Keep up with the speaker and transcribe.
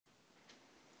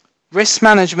Risk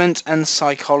management and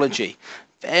psychology.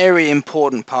 Very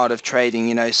important part of trading.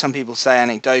 You know, some people say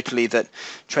anecdotally that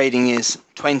trading is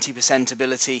 20%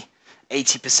 ability,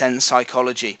 80%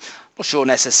 psychology. I'm not sure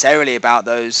necessarily about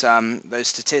those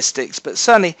statistics, but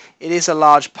certainly it is a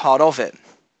large part of it.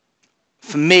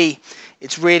 For me,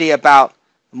 it's really about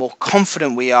the more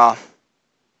confident we are,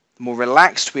 the more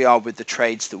relaxed we are with the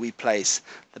trades that we place,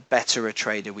 the better a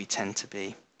trader we tend to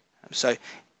be. So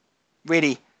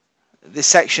really, this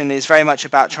section is very much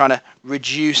about trying to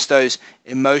reduce those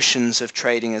emotions of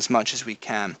trading as much as we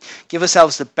can. Give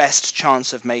ourselves the best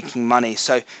chance of making money.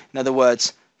 So, in other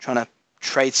words, trying to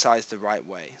trade size the right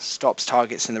way, stops,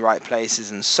 targets in the right places,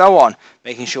 and so on,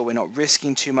 making sure we're not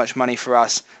risking too much money for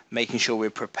us, making sure we're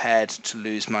prepared to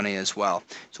lose money as well.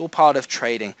 It's all part of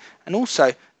trading, and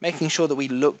also making sure that we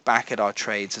look back at our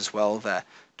trades as well there.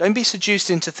 Don't be seduced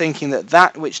into thinking that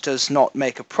that which does not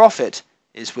make a profit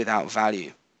is without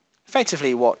value.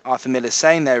 Effectively, what Arthur Miller's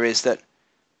saying there is that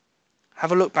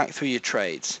have a look back through your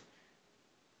trades.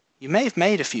 You may have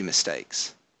made a few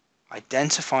mistakes.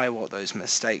 Identify what those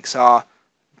mistakes are.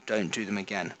 Don't do them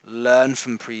again. Learn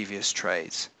from previous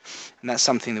trades. And that's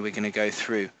something that we're going to go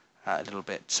through a little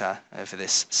bit over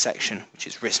this section, which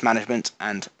is risk management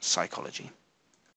and psychology.